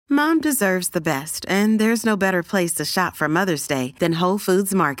Mom deserves the best, and there's no better place to shop for Mother's Day than Whole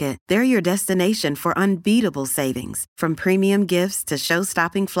Foods Market. They're your destination for unbeatable savings, from premium gifts to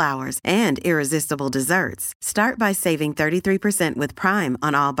show-stopping flowers and irresistible desserts. Start by saving 33% with Prime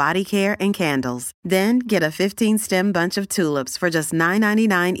on all body care and candles. Then get a 15-stem bunch of tulips for just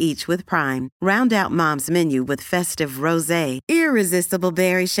 $9.99 each with Prime. Round out Mom's menu with festive rosé, irresistible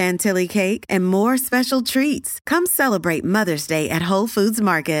berry chantilly cake, and more special treats. Come celebrate Mother's Day at Whole Foods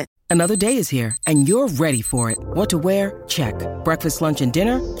Market. Another day is here, and you're ready for it. What to wear? Check. Breakfast, lunch, and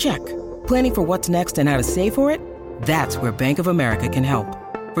dinner? Check. Planning for what's next and how to save for it? That's where Bank of America can help.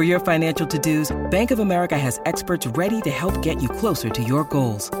 For your financial to-dos, Bank of America has experts ready to help get you closer to your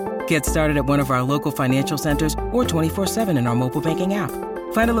goals. Get started at one of our local financial centers or 24/7 in our mobile banking app.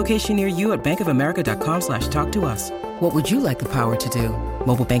 Find a location near you at bankofamerica.com/talktous. What would you like the power to do?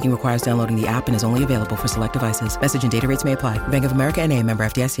 Mobile banking requires downloading the app and is only available for select devices. Message and data rates may apply. Bank of America N.A., member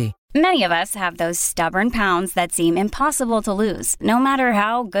FDIC. Many of us have those stubborn pounds that seem impossible to lose, no matter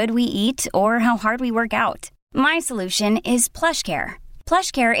how good we eat or how hard we work out. My solution is PlushCare.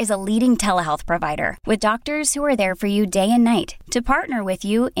 PlushCare is a leading telehealth provider with doctors who are there for you day and night to partner with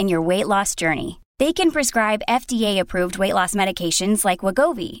you in your weight loss journey. They can prescribe FDA-approved weight loss medications like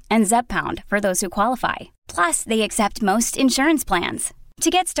Wegovy and Zepbound for those who qualify. Plus, they accept most insurance plans. To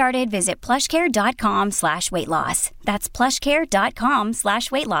get started, visit plushcare.com/weightloss. That's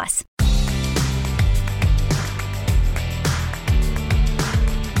plushcare.com/weightloss.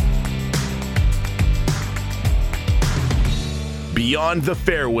 Beyond the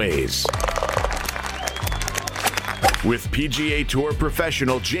Fairways with PGA Tour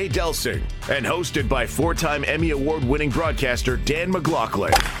professional Jay Delsing and hosted by four-time Emmy Award-winning broadcaster Dan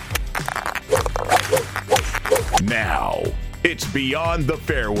McLaughlin. Now, it's Beyond the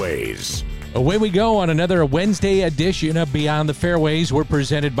Fairways. Away we go on another Wednesday edition of Beyond the Fairways. We're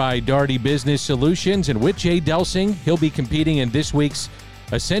presented by Daugherty Business Solutions, and with Jay Delsing, he'll be competing in this week's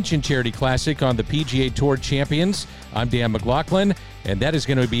Ascension Charity Classic on the PGA Tour Champions. I'm Dan McLaughlin, and that is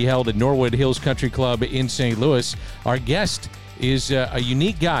going to be held at Norwood Hills Country Club in St. Louis. Our guest is a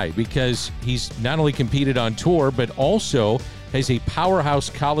unique guy because he's not only competed on tour, but also has a powerhouse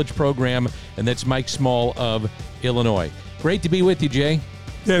college program, and that's Mike Small of Illinois. Great to be with you, Jay.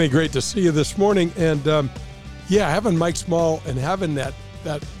 Danny, great to see you this morning. And having Mike Small and having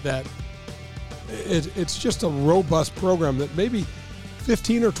it's just a robust program that maybe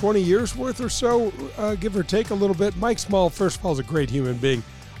 15 or 20 years worth or so, give or take a little bit. Mike Small, first of all, is a great human being,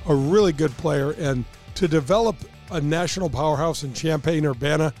 a really good player, and to develop a national powerhouse in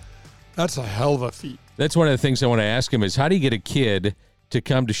Champaign-Urbana, that's a hell of a feat. That's one of the things I want to ask him is, how do you get a kid to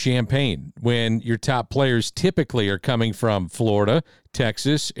come to Champaign when your top players typically are coming from Florida,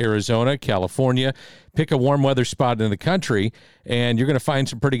 Texas, Arizona, California? Pick a warm weather spot in the country, and you're going to find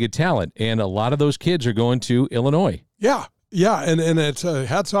some pretty good talent. And a lot of those kids are going to Illinois. Yeah, and it's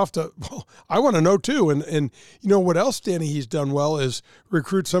hats off to, well, I want to know too. And you know what else, Danny, he's done well is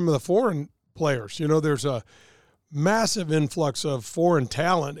recruit some of the foreign players. You know, there's a massive influx of foreign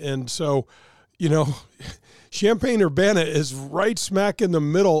talent. And so, you know, Champaign-Urbana is right smack in the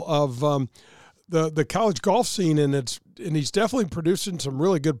middle of the college golf scene, and he's definitely producing some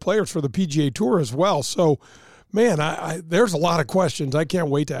really good players for the PGA Tour as well. So, man, I there's a lot of questions I can't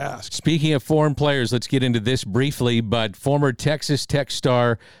wait to ask. Speaking of foreign players, let's get into this briefly, but former Texas Tech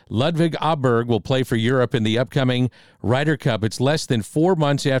star Ludwig Åberg will play for Europe in the upcoming Ryder Cup. It's less than 4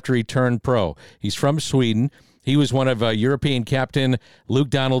 months after he turned pro. He's from Sweden. He was one of European captain Luke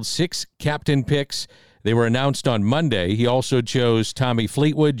Donald's 6 captain picks. They were announced on Monday. He also chose Tommy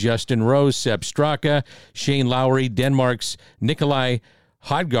Fleetwood, Justin Rose, Sepp Straka, Shane Lowry, Denmark's Nikolai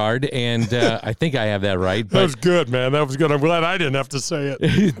Hodgaard, and I think I have that right. That was good, man. That was good. I'm glad I didn't have to say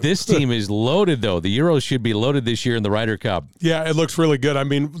it. This team is loaded, though. The Euros should be loaded this year in the Ryder Cup. Yeah, it looks really good. I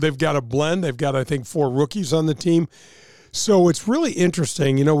mean, they've got a blend. They've got, I think, 4 rookies on the team. So it's really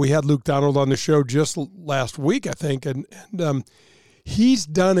interesting. You know, we had Luke Donald on the show just last week, I think, and he's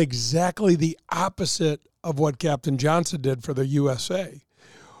done exactly the opposite of what Captain Johnson did for the USA.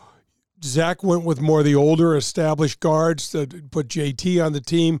 Zach went with more of the older, established guards to put JT on the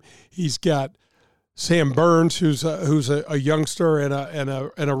team. He's got Sam Burns, who's a youngster and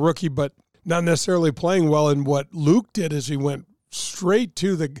a rookie, but not necessarily playing well. And what Luke did is he went straight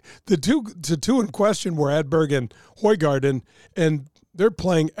to the two in question were Åberg and Højgaard, and they're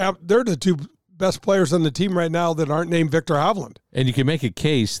playing. They're the 2 best players on the team right now that aren't named Victor Hovland. And you can make a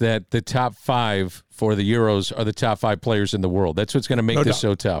case that the top 5 for the Euros are the top 5 players in the world. That's what's going to make this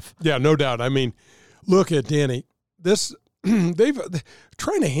so tough. Yeah, no doubt. I mean, look at Danny. This they've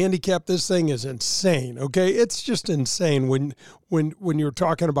trying to handicap this thing is insane. Okay, it's just insane when you're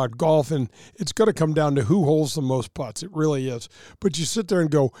talking about golf, and it's going to come down to who holds the most putts. It really is. But you sit there and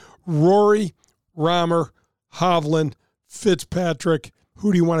go, Rory, Rahmer, Hovland, Fitzpatrick.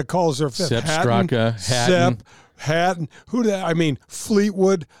 Who do you want to call as their fifth? Sepp Straka, Hatton. Hatton.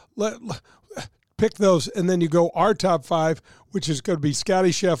 Fleetwood. Pick those, and then you go our top five, which is going to be Scotty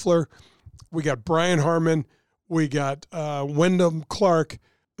Scheffler. We got Brian Harman. We got Wyndham Clark,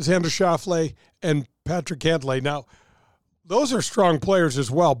 Xander Schauffele, and Patrick Cantlay. Now, those are strong players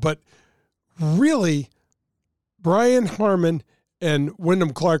as well, but really, Brian Harman and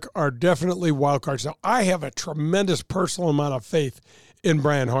Wyndham Clark are definitely wild cards. Now, I have a tremendous personal amount of faith in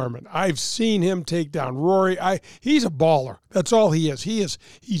Brian Harman. I've seen him take down Rory. He's a baller. That's all he is. He's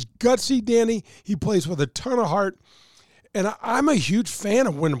gutsy, Danny. He plays with a ton of heart. And I'm a huge fan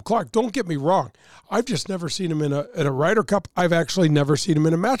of Wyndham Clark. Don't get me wrong. I've just never seen him in a Ryder Cup. I've actually never seen him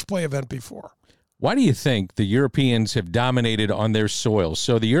in a match play event before. Why do you think the Europeans have dominated on their soil?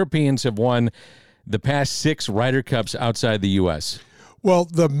 So the Europeans have won the past 6 Ryder Cups outside the U.S. Well,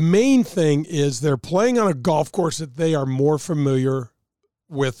 the main thing is they're playing on a golf course that they are more familiar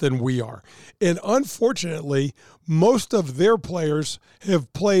with than we are. And unfortunately, most of their players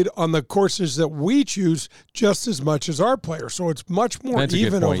have played on the courses that we choose just as much as our players. So it's much more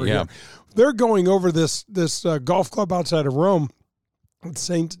even over here. They're going over this golf club outside of Rome,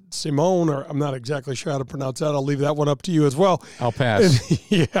 Saint Simon, or I'm not exactly sure how to pronounce that. I'll leave that one up to you as well. El Paso.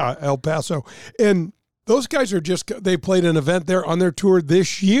 El Paso. And those guys they played an event there on their tour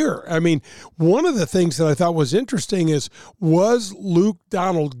this year. I mean, one of the things that I thought was interesting was Luke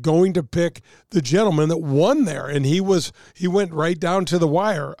Donald going to pick the gentleman that won there? And he went right down to the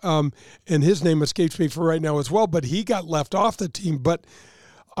wire. And his name escapes me for right now as well, but he got left off the team. But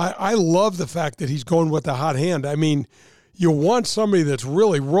I love the fact that he's going with the hot hand. I mean, you want somebody that's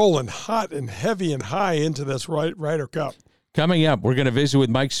really rolling hot and heavy and high into this Ryder Cup. Coming up, we're going to visit with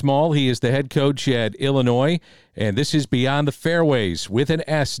Mike Small. He is the head coach at Illinois, and this is Beyond the Fairways with an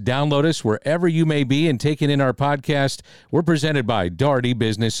S. Download us wherever you may be and take it in our podcast. We're presented by Daugherty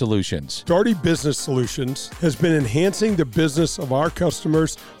Business Solutions. Daugherty Business Solutions has been enhancing the business of our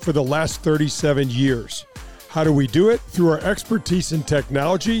customers for the last 37 years. How do we do it? Through our expertise in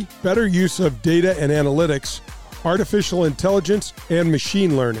technology, better use of data and analytics, artificial intelligence, and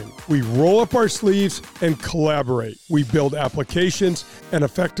machine learning. We roll up our sleeves and collaborate. We build applications and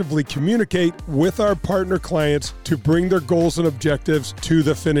effectively communicate with our partner clients to bring their goals and objectives to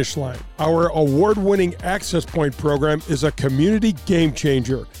the finish line. Our award-winning Access Point program is a community game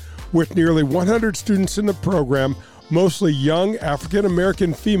changer. With nearly 100 students in the program, mostly young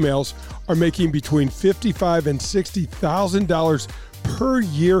African-American females are making between $55,000 and $60,000 per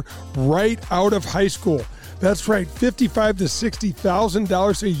year right out of high school. That's right, $55,000 to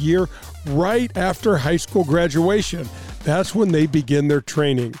 $60,000 a year right after high school graduation. That's when they begin their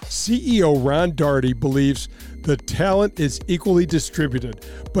training. CEO Ron Daugherty believes the talent is equally distributed,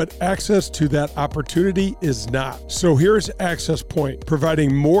 but access to that opportunity is not. So here's Access Point,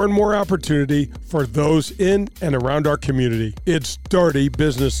 providing more and more opportunity for those in and around our community. It's Daugherty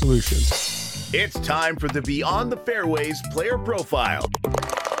Business Solutions. It's time for the Beyond the Fairways player profile.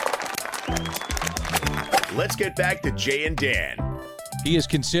 Let's get back to Jay and Dan. He is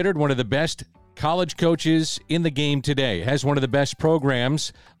considered one of the best college coaches in the game today, has one of the best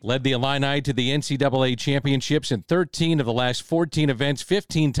programs, led the Illini to the NCAA championships in 13 of the last 14 events,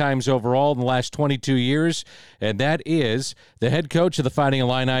 15 times overall in the last 22 years, and that is the head coach of the Fighting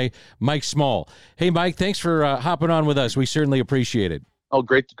Illini, Mike Small. Hey, Mike, thanks for hopping on with us. We certainly appreciate it. Oh,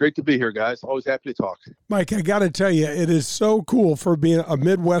 great to be here, guys. Always happy to talk. Mike, I got to tell you, it is so cool for being a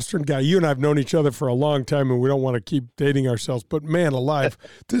Midwestern guy. You and I have known each other for a long time, and we don't want to keep dating ourselves. But, man alive,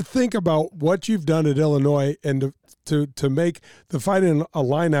 to think about what you've done at Illinois and to make the Fighting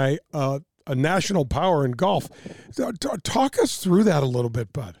Illini a national power in golf. Talk us through that a little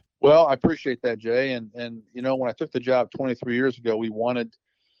bit, bud. Well, I appreciate that, Jay. And you know, when I took the job 23 years ago, we wanted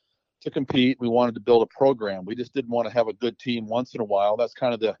to compete. We wanted to build a program. We just didn't want to have a good team once in a while. That's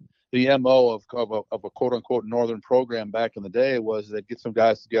kind of the MO of a quote unquote Northern program back in the day. Was they'd get some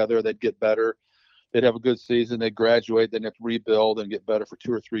guys together, they'd get better, they'd have a good season, they'd graduate, then have to rebuild and get better for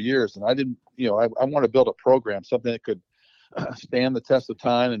 2 or 3 years. And I didn't, I want to build a program, something that could stand the test of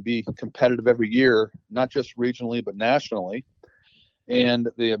time and be competitive every year, not just regionally, but nationally. And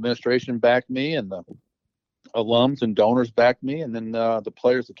the administration backed me, and the alums and donors backed me, and then the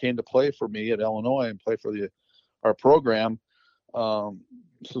players that came to play for me at Illinois and play for our program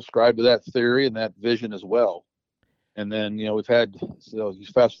subscribed to that theory and that vision as well. And then, we've had, so you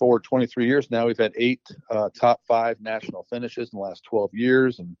fast forward 23 years now, we've had 8 top 5 national finishes in the last 12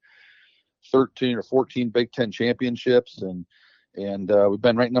 years and 13 or 14 Big Ten championships. And we've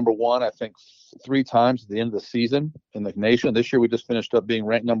been ranked number 1, I think, 3 times at the end of the season in the nation. This year, we just finished up being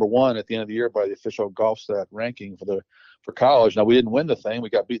ranked number 1 at the end of the year by the official GolfStat ranking for college. Now, we didn't win the thing. We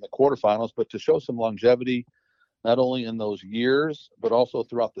got beat in the quarterfinals, but to show some longevity, not only in those years, but also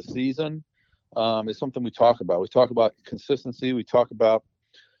throughout the season, is something we talk about. We talk about consistency. We talk about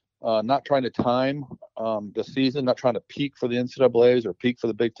not trying to time the season, not trying to peak for the NCAAs or peak for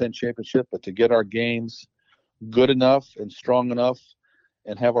the Big Ten championship, but to get our games good enough and strong enough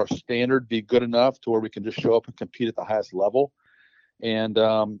and have our standard be good enough to where we can just show up and compete at the highest level. And,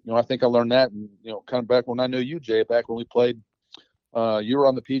 I think I learned that, kind of back when I knew you, Jay, back when we played, you were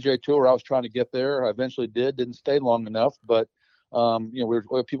on the PGA Tour. I was trying to get there. I eventually didn't stay long enough, but,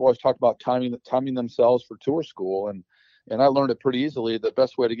 people always talk about timing themselves for tour school. And I learned it pretty easily. The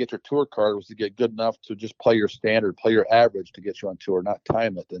best way to get your tour card was to get good enough to just play your standard, play your average to get you on tour, not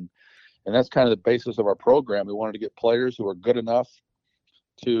time it. And that's kind of the basis of our program. We wanted to get players who are good enough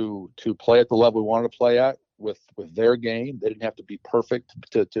to play at the level we wanted to play at with their game. They didn't have to be perfect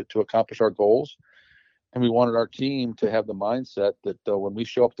to accomplish our goals. And we wanted our team to have the mindset that when we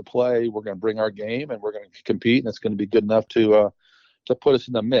show up to play, we're going to bring our game and we're going to compete, and it's going to be good enough to put us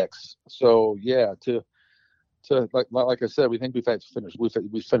in the mix. So yeah, like I said, we think we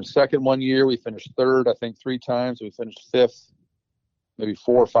finished second one year, we finished third, I think 3 times, we finished 5th, maybe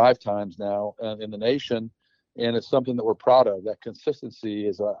 4 or 5 times now in the nation, and it's something that we're proud of. That consistency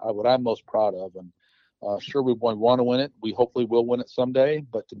is what I'm most proud of, and sure, we want to win it. We hopefully will win it someday,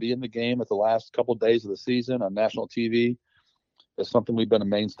 but to be in the game at the last couple of days of the season on national TV is something we've been a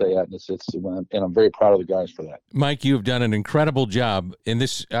mainstay at, and I'm very proud of the guys for that. Mike, you have done an incredible job in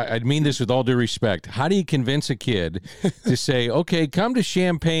this. I mean this with all due respect. How do you convince a kid to say, okay, come to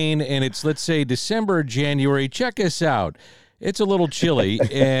Champaign and it's, let's say, December or January, check us out. It's a little chilly,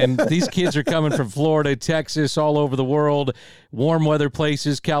 and these kids are coming from Florida, Texas, all over the world, warm weather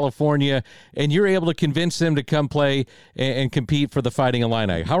places, California, and you're able to convince them to come play and compete for the Fighting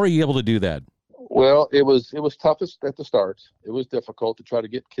Illini. How are you able to do that? Well, it was toughest at the start. It was difficult to try to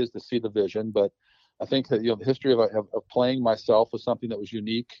get kids to see the vision, but I think that the history of playing myself was something that was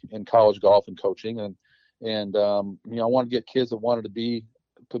unique in college golf and coaching, and I want to get kids that wanted to be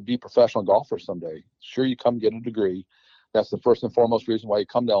professional golfers someday. Sure, you come get a degree. That's the first and foremost reason why you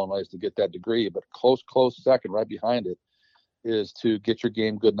come to Illinois, is to get that degree. But close second, right behind it, is to get your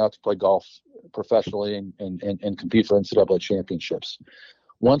game good enough to play golf professionally and compete for NCAA championships.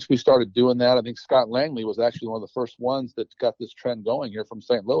 Once we started doing that, I think Scott Langley was actually one of the first ones that got this trend going here from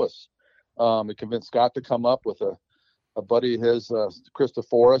St. Louis. We convinced Scott to come up with a buddy of his, Krista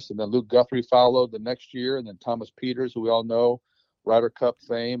Forrest, and then Luke Guthrie followed the next year, and then Thomas Peters, who we all know, Ryder Cup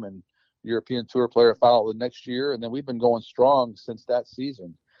fame and European Tour player, followed the next year, and then we've been going strong since that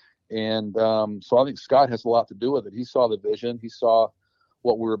season. And so I think Scott has a lot to do with it. He saw the vision, he saw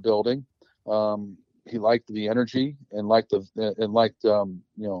what we were building. He liked the energy and liked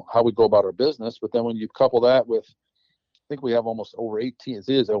how we go about our business. But then when you couple that with, I think we have over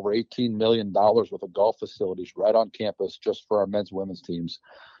 $18 million worth of golf facilities right on campus just for our men's and women's teams,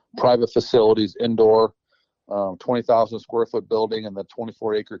 private facilities, indoor. 20,000 square foot building and the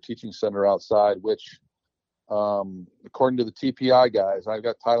 24-acre teaching center outside, which, according to the TPI guys, I've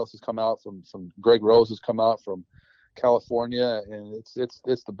got titles has come out from Greg Rose has come out from California, and it's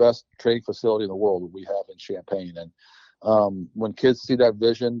the best training facility in the world that we have in Champaign. And when kids see that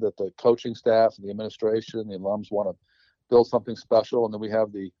vision, that the coaching staff and the administration and the alums want to build something special, and then we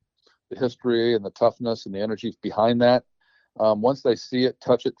have the history and the toughness and the energy behind that. Once they see it,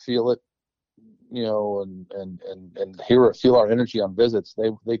 touch it, feel it, and feel our energy on visits, they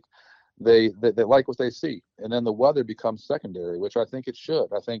like what they see. And then the weather becomes secondary, which I think it should.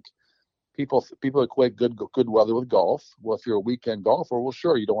 I think people equate good weather with golf. Well, if you're a weekend golfer, well,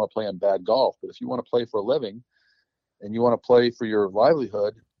 sure, you don't want to play in bad golf, but if you want to play for a living and you want to play for your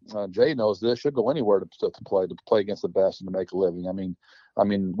livelihood, Jay knows this, you'll go anywhere to play against the best and to make a living. I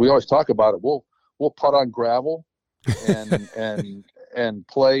mean, we always talk about it. We'll putt on gravel and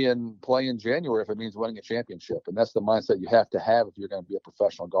play in January if it means winning a championship. And that's the mindset you have to have if you're going to be a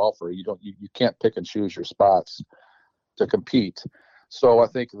professional golfer. You can't pick and choose your spots to compete. So I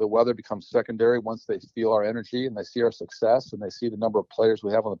think the weather becomes secondary once they feel our energy and they see our success and they see the number of players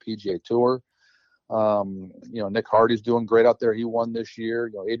we have on the PGA Tour. Nick Hardy's doing great out there. He won this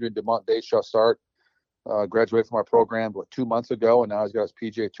year. Adrian Dumont Deschaussart graduated from our program 2 months ago, and now he's got his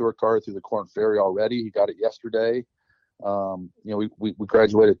PGA Tour card through the Korn Ferry already. He got it yesterday. We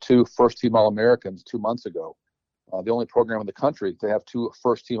graduated 2 first-team All-Americans 2 months ago. the only program in the country to have 2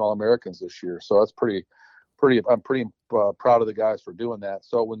 first-team All-Americans this year. So that's pretty. I'm pretty proud of the guys for doing that.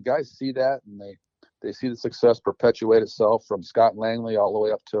 So when guys see that and they see the success perpetuate itself from Scott Langley all the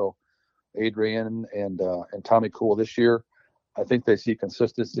way up till Adrian and Tommy Cool this year, I think they see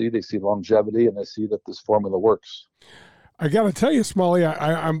consistency, they see longevity, and they see that this formula works. I got to tell you, Smalley,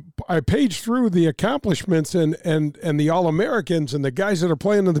 I paged through the accomplishments and the All-Americans and the guys that are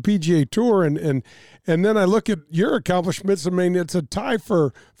playing on the PGA Tour, and then I look at your accomplishments. I mean, it's a tie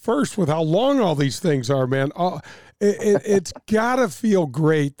for first with how long all these things are, man. It's got to feel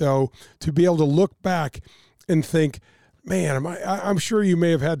great, though, to be able to look back and think, man, I'm sure you may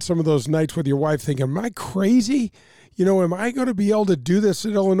have had some of those nights with your wife thinking, am I crazy? You know, am I going to be able to do this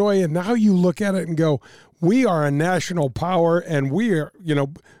in Illinois? And now you look at it and go, we are a national power, and we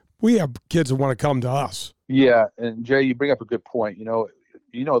have kids that want to come to us. Yeah, and Jay, you bring up a good point. You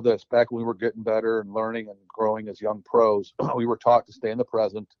know this, back when we were getting better and learning and growing as young pros, we were taught to stay in the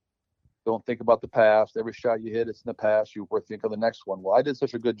present. Don't think about the past. Every shot you hit, it's in the past. You were thinking of the next one. Well, I did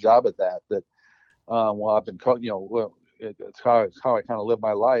such a good job at that I've been, it's how I kind of live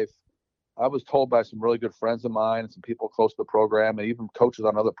my life. I was told by some really good friends of mine and some people close to the program, and even coaches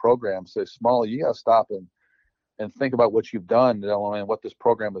on other programs, say, Smalley, you got to stop and think about what you've done in Illinois and what this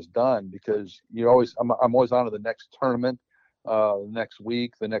program has done, because I'm always on to the next tournament, the next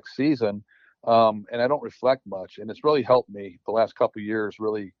week, the next season, and I don't reflect much. And it's really helped me the last couple of years,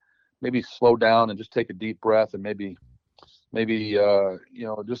 really maybe slow down and just take a deep breath and maybe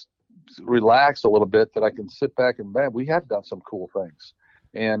just relax a little bit, that I can sit back and, man, we have done some cool things.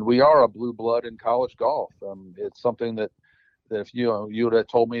 And we are a blue blood in college golf. It's something that if you would have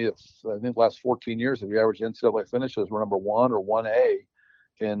told me, I think the last 14 years, if you average NCAA finishes, we're number 1 or 1A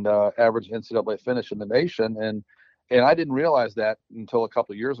in average NCAA finish in the nation. And I didn't realize that until a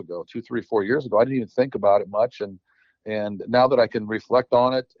couple of years ago, 2, 3, 4 years ago. I didn't even think about it much. And now that I can reflect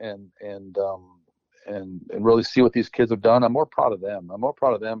on it and really see what these kids have done, I'm more proud of them. I'm more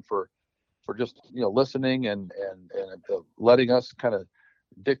proud of them for just listening and letting us kind of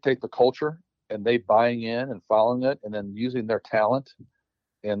dictate the culture, and they buying in and following it, and then using their talent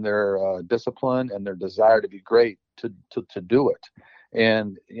and their discipline and their desire to be great to do it.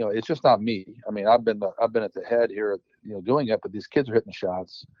 And it's just not me. I mean, I've been at the head here, doing it, but these kids are hitting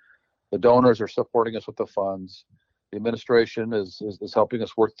shots. The donors are supporting us with the funds. The administration is helping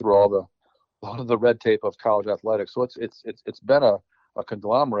us work through all the red tape of college athletics. So it's been a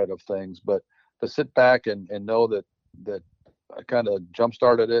conglomerate of things, but to sit back and know that I kind of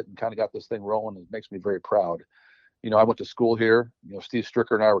jump-started it and kind of got this thing rolling, it makes me very proud. I went to school here. Steve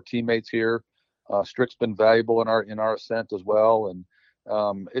Stricker and I were teammates here. Strick's been valuable in our ascent as well, and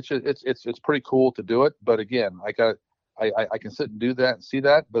it's pretty cool to do it. But again, I can sit and do that and see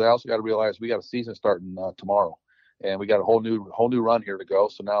that, but I also got to realize we got a season starting tomorrow, and we got a whole new run here to go.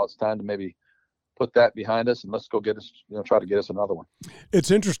 So now it's time to maybe put that behind us and let's go get us, try to get us another one. It's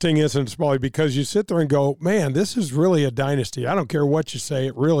interesting, isn't it, Smalley? Because you sit there and go, man, this is really a dynasty. I don't care what you say,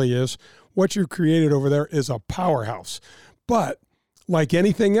 it really is. What you've created over there is a powerhouse. But like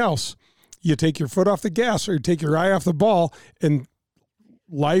anything else, you take your foot off the gas or you take your eye off the ball, and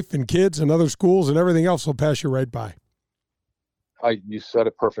life and kids and other schools and everything else will pass you right by. You said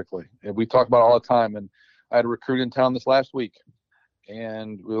it perfectly. And we talk about it all the time. And I had a recruit in town this last week,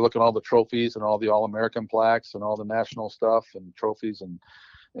 and we were looking at all the trophies and all the All-American plaques and all the national stuff and trophies.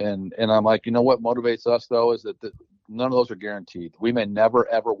 And I'm like, what motivates us, though, is that none of those are guaranteed. We may never,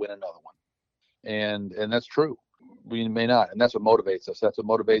 ever win another one. And that's true. We may not. And that's what motivates us. That's what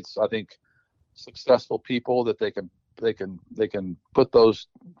motivates, I think, successful people, that they can put those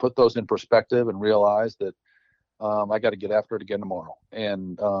in perspective and realize that I got to get after it again tomorrow.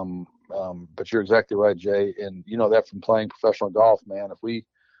 And but you're exactly right, Jay. And that from playing professional golf, man. If we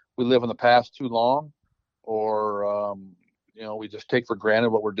live in the past too long, or we just take for granted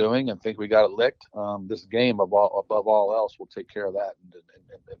what we're doing and think we got it licked, this game above all else will take care of that and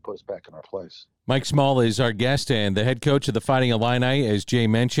put us back in our place. Mike Small is our guest and the head coach of the Fighting Illini, as Jay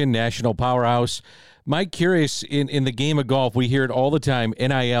mentioned, national powerhouse. Mike, curious, in the game of golf, we hear it all the time,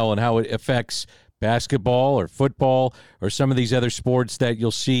 NIL, and how it affects basketball or football or some of these other sports that you'll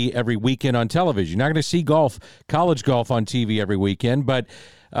see every weekend on television. You're not going to see college golf on TV every weekend, but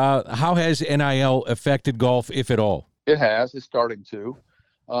how has NIL affected golf, if at all? It has. It's starting to.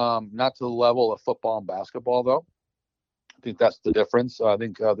 Not to the level of football and basketball, though. I think that's the difference. I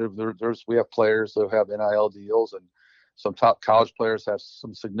think we have players that have NIL deals, and some top college players have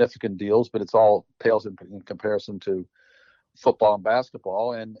some significant deals, but it's all pales in comparison to football and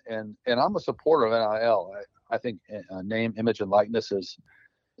basketball. And I'm a supporter of NIL. I think name, image, and likeness is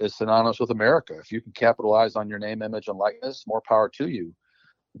is synonymous with America. If you can capitalize on your name, image, and likeness, more power to you.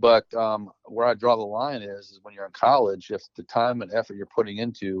 But where I draw the line is when you're in college, if the time and effort you're putting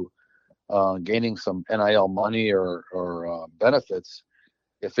into gaining some NIL money or benefits,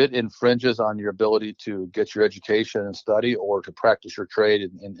 if it infringes on your ability to get your education and study or to practice your trade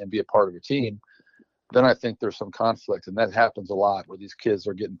and be a part of your team, then I think there's some conflict. And that happens a lot where these kids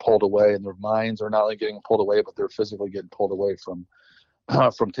are getting pulled away and their minds are not only getting pulled away, but they're physically getting pulled away from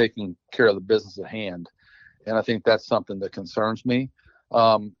taking care of the business at hand. And I think that's something that concerns me.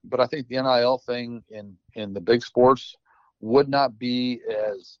 But I think the NIL thing in the big sports would not be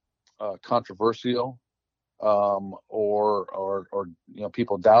as controversial or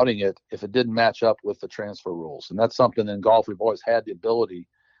people doubting it if it didn't match up with the transfer rules. And that's something in golf we've always had the ability.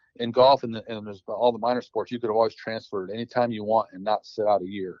 In golf and there's all the minor sports, you could have always transferred anytime you want and not sit out a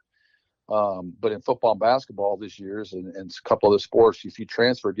year. But in football and basketball this year's and a couple other sports, if you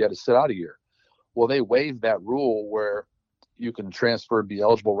transferred, you had to sit out a year. Well, they waived that rule where you can transfer and be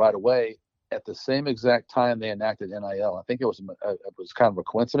eligible right away at the same exact time they enacted NIL. I think it was kind of a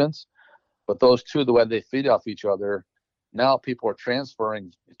coincidence, but those two, the way they feed off each other, now people are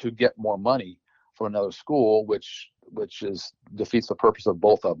transferring to get more money from another school, which defeats the purpose of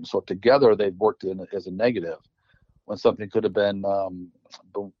both of them. So together they've worked as a negative when something could have been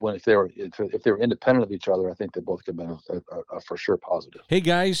if they were independent of each other. I think they both could have been a for sure positive. Hey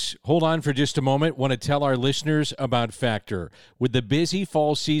guys, hold on for just a moment. Want to tell our listeners about Factor. With the busy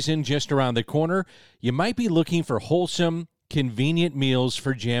fall season just around the corner, you might be looking for wholesome, convenient meals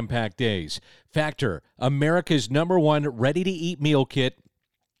for jam-packed days. Factor, America's #1 ready-to-eat meal kit,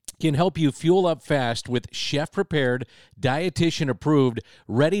 can help you fuel up fast with chef-prepared, dietitian-approved,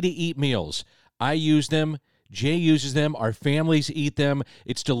 ready-to-eat meals. I use them. Jay uses them. Our families eat them.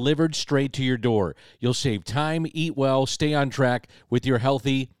 It's delivered straight to your door. You'll save time, eat well, stay on track with your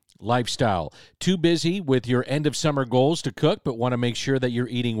healthy lifestyle. Too busy with your end-of-summer goals to cook, but want to make sure that you're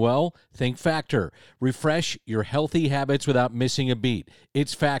eating well? Think Factor. Refresh your healthy habits without missing a beat.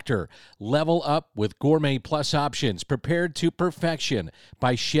 It's Factor. Level up with gourmet plus options, prepared to perfection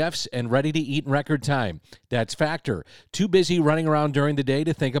by chefs and ready to eat in record time. That's Factor. Too busy running around during the day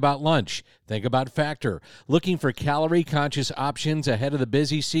to think about lunch? Think about Factor. Looking for calorie-conscious options ahead of the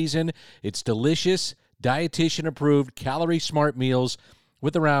busy season? It's delicious, dietitian-approved, calorie-smart meals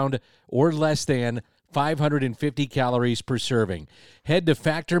with around or less than 550 calories per serving. Head to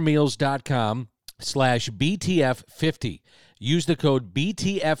factormeals.com/BTF50. Use the code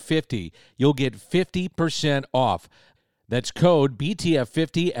BTF50. You'll get 50% off. That's code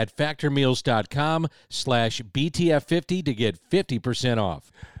BTF50 at factormeals.com/BTF50 to get 50%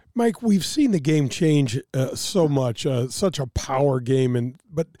 off. Mike, we've seen the game change so much, such a power game,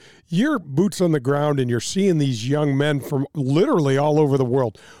 but you're boots on the ground and you're seeing these young men from literally all over the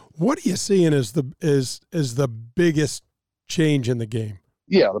world. What are you seeing as the biggest change in the game?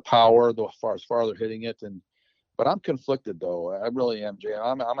 Yeah, the power, as far they're hitting it, but I'm conflicted though. I really am, Jay.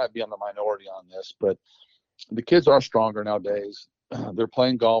 I might be on the minority on this, but the kids are stronger nowadays. They're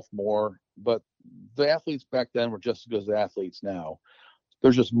playing golf more, but the athletes back then were just as good as the athletes now.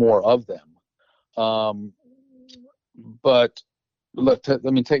 There's just more of them. But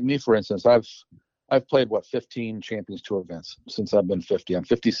take me for instance. I've played 15 Champions Tour events since I've been 50. I'm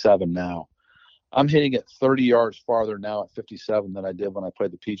 57 now. I'm hitting it 30 yards farther now at 57 than I did when I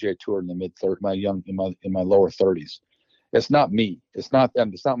played the PGA Tour in the in my lower 30s. It's not me. It's not them.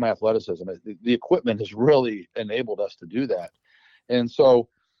 It's not my athleticism. The equipment has really enabled us to do that, and so.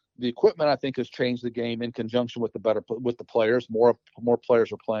 The equipment, I think, has changed the game in conjunction with the players. More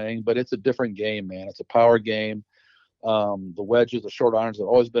players are playing, but it's a different game, man. It's a power game. The wedges, the short irons have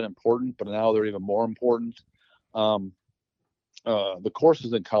always been important, but now they're even more important. The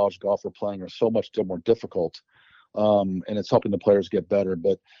courses in college golf we're playing are so much more difficult, and it's helping the players get better.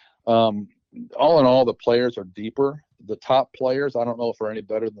 But all in all, the players are deeper. The top players, I don't know if they're any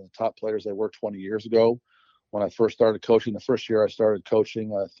better than the top players they were 20 years ago. When I first started coaching, the first year I started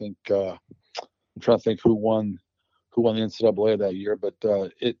coaching, I think I'm trying to think who won the NCAA that year, but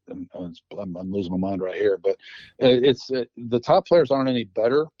I'm losing my mind right here. But the top players aren't any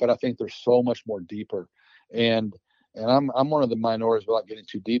better, but I think they're so much more deeper. And I'm one of the minorities without getting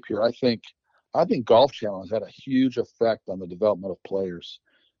too deep here. I think Golf Channel has had a huge effect on the development of players.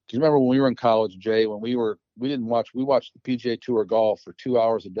 Do you remember when we were in college, Jay, when we watched the PGA Tour golf for 2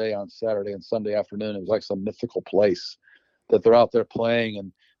 hours a day on Saturday and Sunday afternoon. It was like some mythical place that they're out there playing,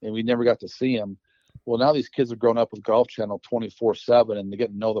 and we never got to see them. Well, now these kids have grown up with Golf Channel 24/7, and they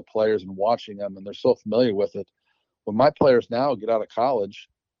get to know the players and watching them, and they're so familiar with it. When my players now get out of college,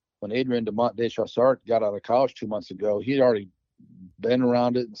 when Adrian Deschaussart got out of college 2 months ago, he'd already been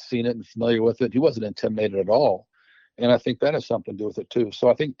around it and seen it and familiar with it. He wasn't intimidated at all. And I think that has something to do with it too. So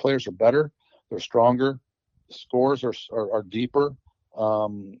I think players are better, they're stronger, the scores are deeper. Or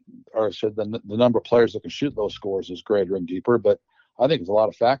I said the number of players that can shoot those scores is greater and deeper. But I think there's a lot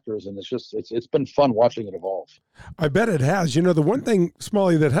of factors, and it's been fun watching it evolve. I bet it has. You know, the one thing,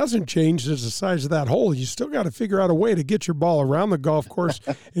 Smalley, that hasn't changed is the size of that hole. You still got to figure out a way to get your ball around the golf course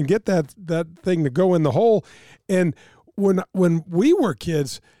and get that thing to go in the hole. And when we were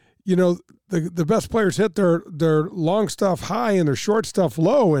kids, you know, the best players hit their long stuff high and their short stuff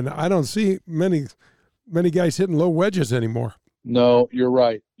low, and I don't see many guys hitting low wedges anymore. No, you're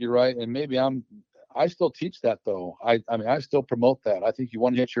right. You're right. And maybe I still teach that though. I mean, I still promote that. I think you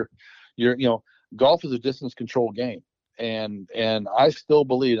want to hit your golf is a distance control game. And I still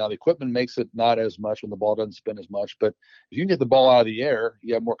believe now the equipment makes it not as much when the ball doesn't spin as much, but if you can get the ball out of the air,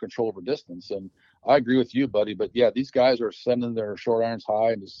 you have more control over distance. And I agree with you, buddy. But yeah, these guys are sending their short irons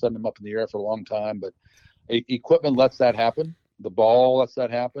high and just sending them up in the air for a long time. But equipment lets that happen. The ball lets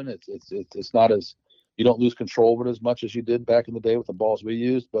that happen. It's not as, you don't lose control of it as much as you did back in the day with the balls we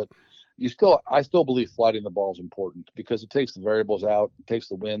used, but I still believe flighting the ball is important because it takes the variables out, it takes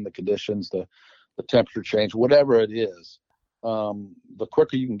the wind, the conditions, the temperature change, whatever it is. The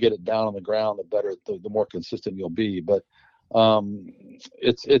quicker you can get it down on the ground, the better, the more consistent you'll be. But I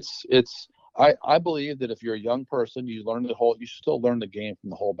believe that if you're a young person, you still learn the game from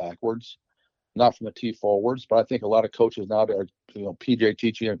the hole backwards, not from the tee forwards. But I think a lot of coaches now are,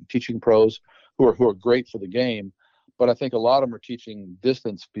 PJ teaching pros who are great for the game. But I think a lot of them are teaching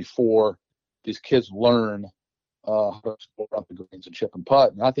distance before these kids learn how to score up the greens and chip and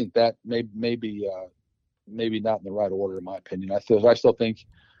putt. And I think that maybe not in the right order, in my opinion. I still think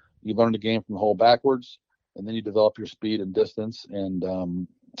you learn the game from the hole backwards, and then you develop your speed and distance. And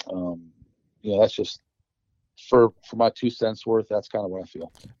that's just for my 2 cents worth. That's kind of what I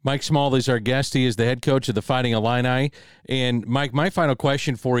feel. Mike Small is our guest. He is the head coach of the Fighting Illini. And Mike, my final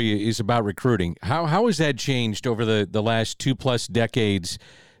question for you is about recruiting. How has that changed over the last 2+ decades?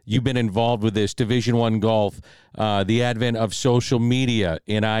 You've been involved with this Division I golf, the advent of social media,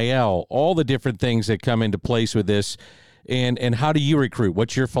 NIL, all the different things that come into place with this. And how do you recruit?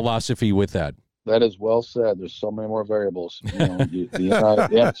 What's your philosophy with that? That is well said. There's so many more variables.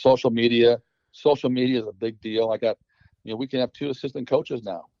 Social media. Social media is a big deal. We can have 2 assistant coaches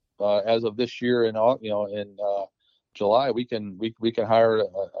now. As of this year, in July, we can hire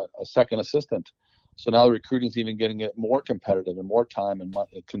a second assistant. So now the recruiting is even getting it more competitive and more time and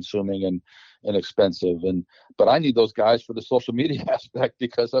consuming and expensive. But I need those guys for the social media aspect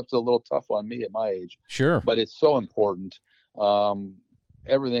because that's a little tough on me at my age. Sure. But it's so important.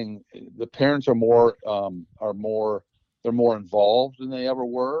 Everything. The parents are more they're more involved than they ever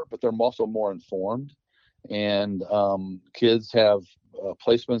were, but they're also more informed. And kids have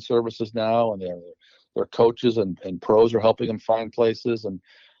placement services now, and their coaches and pros are helping them find places. And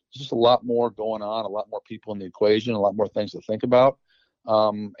there's just a lot more going on, a lot more people in the equation, a lot more things to think about.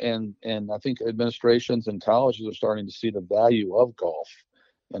 And I think administrations and colleges are starting to see the value of golf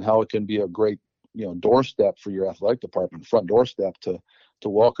and how it can be a great, doorstep for your athletic department, front doorstep to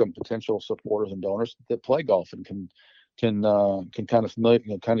welcome potential supporters and donors that play golf and can kind of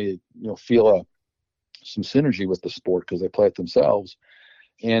feel some synergy with the sport because they play it themselves,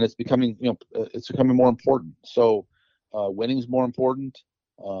 and it's becoming more important. So winning is more important.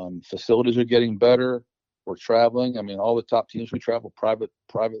 Facilities are getting better. We're traveling. I mean, all the top teams, we travel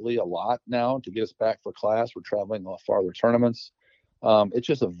privately a lot now to get us back for class. We're traveling a lot farther tournaments. It's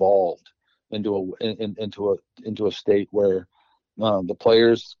just evolved into a state where the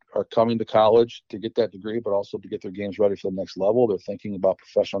players are coming to college to get that degree, but also to get their games ready for the next level. They're thinking about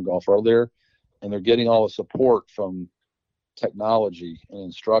professional golf earlier, and they're getting all the support from technology and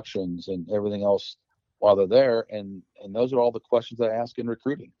instructions and everything else while they're there. And those are all the questions I ask in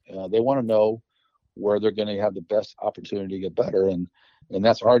recruiting. They want to know where they're going to have the best opportunity to get better. And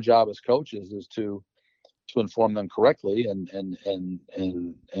that's our job as coaches, is to inform them correctly and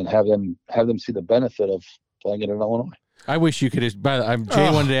have them see the benefit of playing it in Illinois. I wish you could have.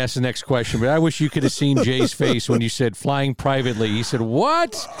 Jay wanted to ask the next question, but I wish you could have seen Jay's face when you said flying privately. He said,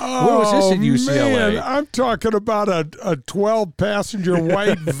 "What? Where was this at UCLA?" Man, I'm talking about a 12-passenger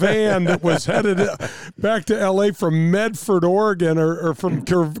white van that was headed back to LA from Medford, Oregon, or from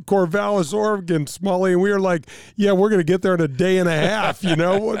Corvallis, Oregon, Smalley, and we were like, "Yeah, we're going to get there in a day and a half."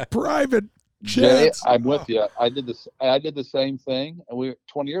 Private jets. Jay, I'm with you. I did the same thing, and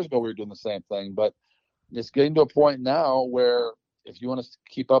 20 years ago we were doing the same thing, but it's getting to a point now where if you want to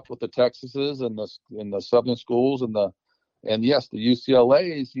keep up with the Texases and the Southern schools and yes, the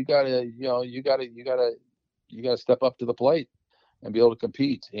UCLAs, you gotta step up to the plate. and be able to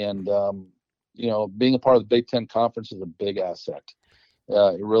compete. And, being a part of the Big Ten Conference is a big asset.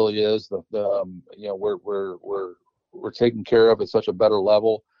 It really is. We're taken care of at such a better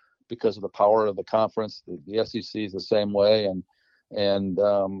level because of the power of the conference. The SEC is the same way, and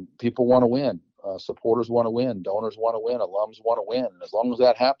people want to win. Supporters want to win. Donors want to win. Alums want to win. And as long as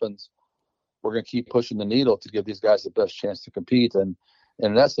that happens, we're going to keep pushing the needle to give these guys the best chance to compete. And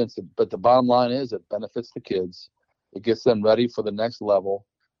in essence, but the bottom line is it benefits the kids. It gets them ready for the next level.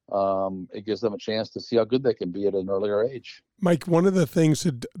 It gives them a chance to see how good they can be at an earlier age. Mike, one of the things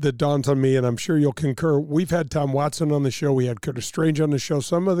that dawns on me, and I'm sure you'll concur, we've had Tom Watson on the show. We had Curtis Strange on the show.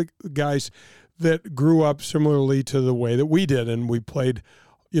 Some of the guys that grew up similarly to the way that we did, and we played,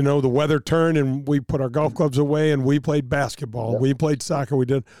 the weather turned and we put our golf clubs away and we played basketball. Yep. We played soccer. We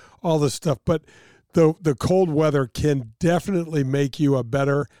did all this stuff. But the cold weather can definitely make you a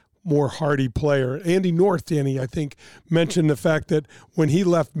better, more hardy player. Andy North, Danny, I think, mentioned the fact that when he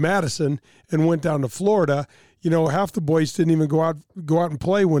left Madison and went down to Florida, half the boys didn't even go out and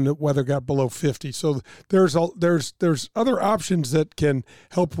play when the weather got below 50. So there's other options that can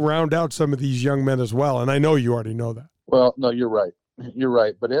help round out some of these young men as well. And I know you already know that. Well, no, you're right. You're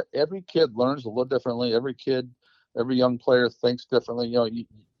right. But every kid learns a little differently. Every young player thinks differently.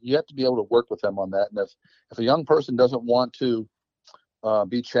 You have to be able to work with them on that. And if a young person doesn't want to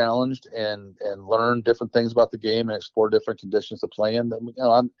be challenged and learn different things about the game and explore different conditions to play in, then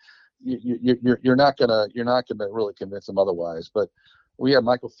you're not gonna really convince them otherwise. But we had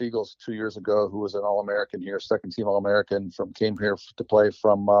Michael Fiegels 2 years ago, who was an All-American here, second team All-American, came here to play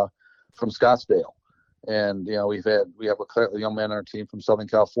from Scottsdale. And we have a young man on our team from Southern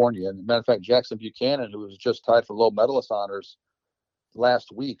California. And as a matter of fact, Jackson Buchanan, who was just tied for low medalist honors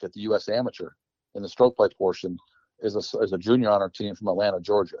last week at the U.S. Amateur in the stroke play portion, is a junior on our team from Atlanta,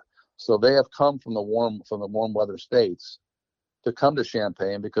 Georgia. So they have come from the warm weather states to come to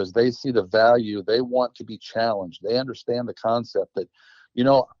Champaign because they see the value. They want to be challenged. They understand the concept that,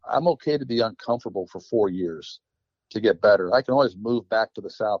 I'm okay to be uncomfortable for 4 years to get better. I can always move back to the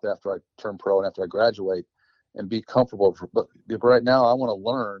South after I turn pro and after I graduate and be comfortable. But right now I want to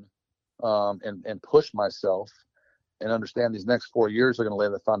learn and push myself and understand these next 4 years are going to lay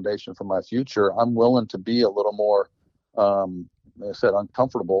the foundation for my future. I'm willing to be a little more, like I said,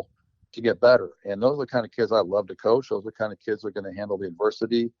 uncomfortable to get better. And those are the kind of kids I love to coach. Those are the kind of kids who are going to handle the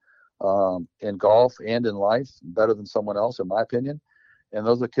adversity in golf and in life better than someone else, in my opinion. And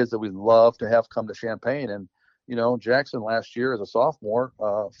those are the kids that we love to have come to Champaign. And Jackson last year as a sophomore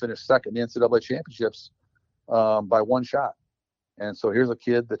finished second in the NCAA championships by one shot. And so here's a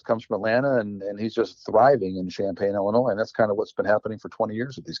kid that comes from Atlanta, and he's just thriving in Champaign, Illinois. And that's kind of what's been happening for 20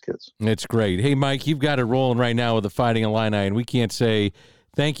 years with these kids. It's great. Hey, Mike, you've got it rolling right now with the Fighting Illini, and we can't say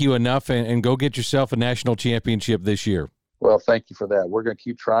thank you enough, and go get yourself a national championship this year. Well, thank you for that. We're going to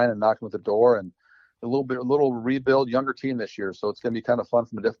keep trying and knocking at the door, and a little rebuild, younger team this year. So it's going to be kind of fun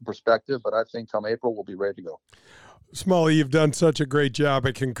from a different perspective, but I think come April we'll be ready to go. Smalley, you've done such a great job.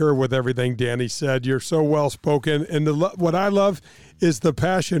 I concur with everything Danny said. You're so well-spoken. And what I love is the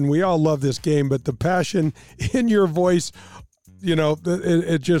passion. We all love this game, but the passion in your voice,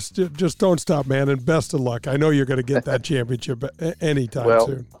 it just don't stop, man. And best of luck. I know you're going to get that championship anytime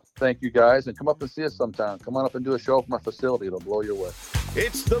soon. Thank you, guys. And come up and see us sometime. Come on up and do a show from our facility. It'll blow you away.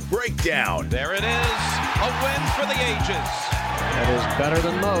 It's The Breakdown. There it is. A win for the ages. That is better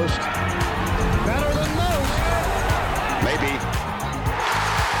than most. Better than most. Maybe.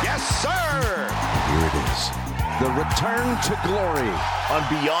 Yes, sir. Here it is. The return to glory on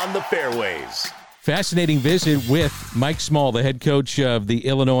Beyond the Fairways. Fascinating visit with Mike Small, the head coach of the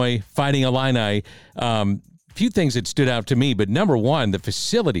Illinois Fighting Illini. Few things that stood out to me, but number one, the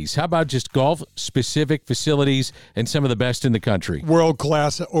facilities. How about just golf-specific facilities and some of the best in the country? World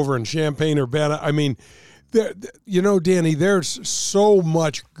class over in Champaign-Urbana. I mean, Danny, there's so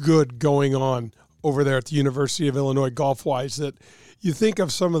much good going on over there at the University of Illinois golf-wise that you think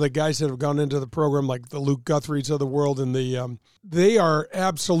of some of the guys that have gone into the program, like the Luke Guthries of the world, and they are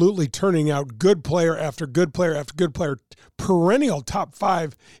absolutely turning out good player after good player after good player, perennial top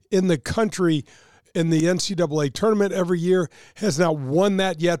 5 in the country in the NCAA tournament every year. Has not won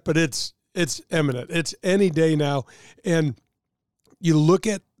that yet, but it's imminent. It's any day now. And you look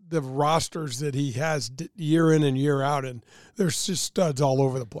at the rosters that he has year in and year out, and there's just studs all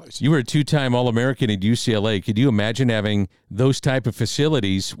over the place. You were a 2-time All-American at UCLA. Could you imagine having those type of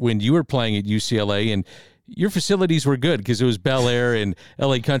facilities when you were playing at UCLA? And your facilities were good because it was Bel Air and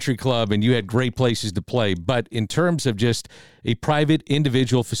LA Country Club, and you had great places to play. But in terms of just a private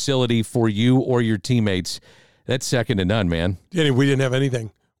individual facility for you or your teammates, that's second to none, man. Danny, we didn't have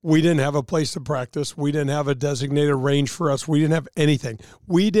anything. We didn't have a place to practice. We didn't have a designated range for us. We didn't have anything.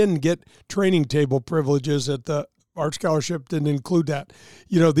 We didn't get training table privileges at the Art Scholarship didn't include that.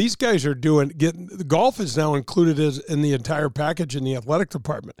 These guys are the golf is now included in the entire package in the athletic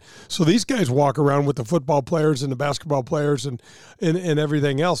department. So these guys walk around with the football players and the basketball players and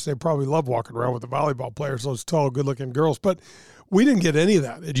everything else. They probably love walking around with the volleyball players, those tall, good-looking girls. But we didn't get any of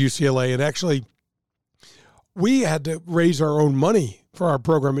that at UCLA. And actually, we had to raise our own money for our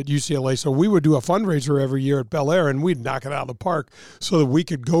program at UCLA. So we would do a fundraiser every year at Bel Air, and we'd knock it out of the park so that we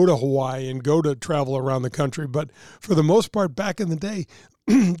could go to Hawaii and go to travel around the country. But for the most part, back in the day,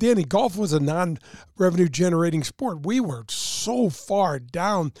 Danny, golf was a non-revenue generating sport. We were so far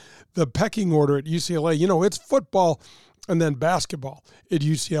down the pecking order at UCLA. It's football and then basketball at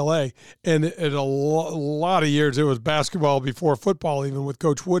UCLA. And at a lot of years, it was basketball before football, even with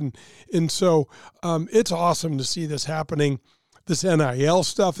Coach Wooden. And so it's awesome to see this happening. This NIL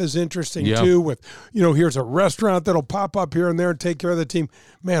stuff is interesting, too, with, here's a restaurant that'll pop up here and there and take care of the team.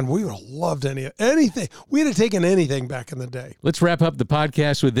 Man, we would have loved anything. We'd have taken anything back in the day. Let's wrap up the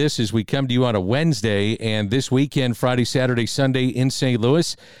podcast with this as we come to you on a Wednesday. And this weekend, Friday, Saturday, Sunday in St.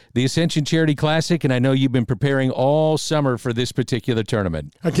 Louis, the Ascension Charity Classic. And I know you've been preparing all summer for this particular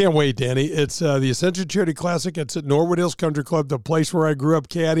tournament. I can't wait, Danny. It's the Ascension Charity Classic. It's at Norwood Hills Country Club, the place where I grew up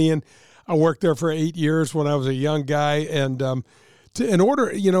caddying. I worked there for 8 years when I was a young guy. And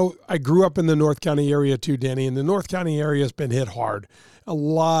I grew up in the North County area too, Danny, and the North County area has been hit hard.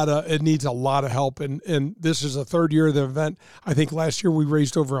 It needs a lot of help. And this is the third year of the event. I think last year we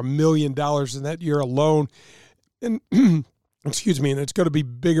raised over $1 million in that year alone. And excuse me, and it's going to be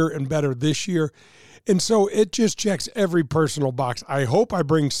bigger and better this year. And so it just checks every personal box. I hope I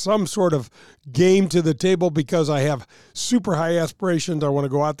bring some sort of game to the table because I have super high aspirations. I want to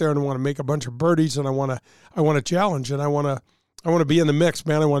go out there and I want to make a bunch of birdies, and I want to challenge, and I want to be in the mix,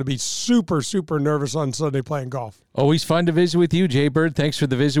 man. I want to be super, super nervous on Sunday playing golf. Always fun to visit with you, Jay Bird. Thanks for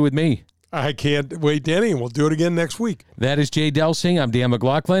the visit with me. I can't wait, Danny, and we'll do it again next week. That is Jay Delsing. I'm Dan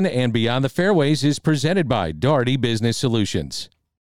McLaughlin, and Beyond the Fairways is presented by Daugherty Business Solutions.